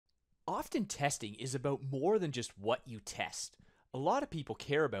Often testing is about more than just what you test. A lot of people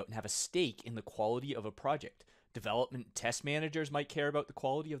care about and have a stake in the quality of a project. Development and test managers might care about the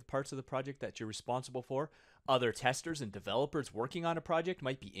quality of the parts of the project that you're responsible for. Other testers and developers working on a project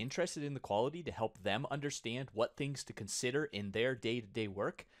might be interested in the quality to help them understand what things to consider in their day-to-day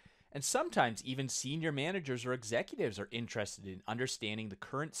work. And sometimes even senior managers or executives are interested in understanding the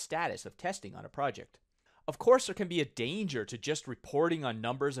current status of testing on a project. Of course, there can be a danger to just reporting on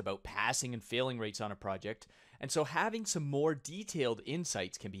numbers about passing and failing rates on a project, and so having some more detailed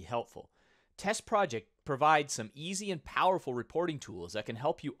insights can be helpful. TestProject provides some easy and powerful reporting tools that can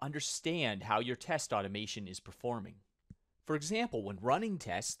help you understand how your test automation is performing. For example, when running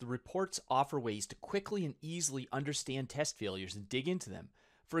tests, the reports offer ways to quickly and easily understand test failures and dig into them.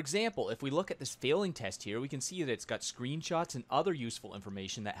 For example, if we look at this failing test here, we can see that it's got screenshots and other useful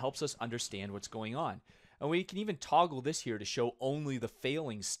information that helps us understand what's going on. And we can even toggle this here to show only the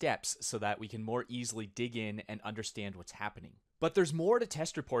failing steps so that we can more easily dig in and understand what's happening. But there's more to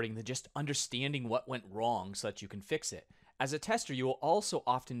test reporting than just understanding what went wrong so that you can fix it. As a tester, you will also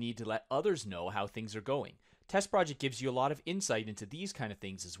often need to let others know how things are going. TestProject gives you a lot of insight into these kind of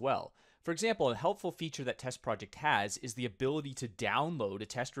things as well. For example, a helpful feature that TestProject has is the ability to download a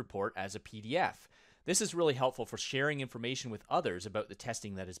test report as a PDF. This is really helpful for sharing information with others about the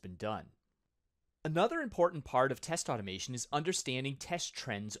testing that has been done. Another important part of test automation is understanding test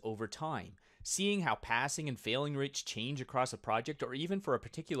trends over time. Seeing how passing and failing rates change across a project or even for a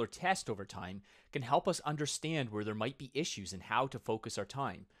particular test over time can help us understand where there might be issues and how to focus our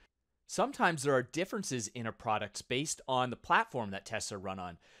time. Sometimes there are differences in a product based on the platform that tests are run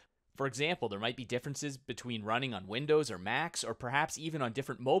on. For example, there might be differences between running on Windows or Macs or perhaps even on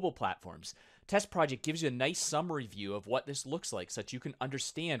different mobile platforms. TestProject gives you a nice summary view of what this looks like so that you can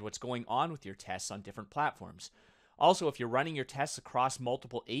understand what's going on with your tests on different platforms. Also, if you're running your tests across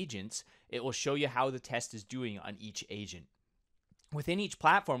multiple agents, it will show you how the test is doing on each agent. Within each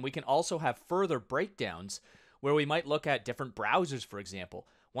platform, we can also have further breakdowns where we might look at different browsers, for example.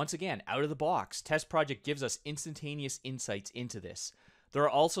 Once again, out of the box, TestProject gives us instantaneous insights into this. There are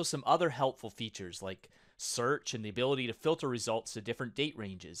also some other helpful features like search and the ability to filter results to different date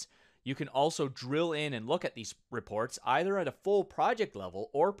ranges. You can also drill in and look at these reports either at a full project level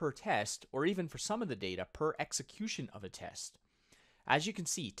or per test, or even for some of the data per execution of a test. As you can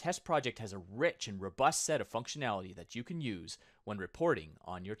see, TestProject has a rich and robust set of functionality that you can use when reporting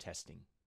on your testing.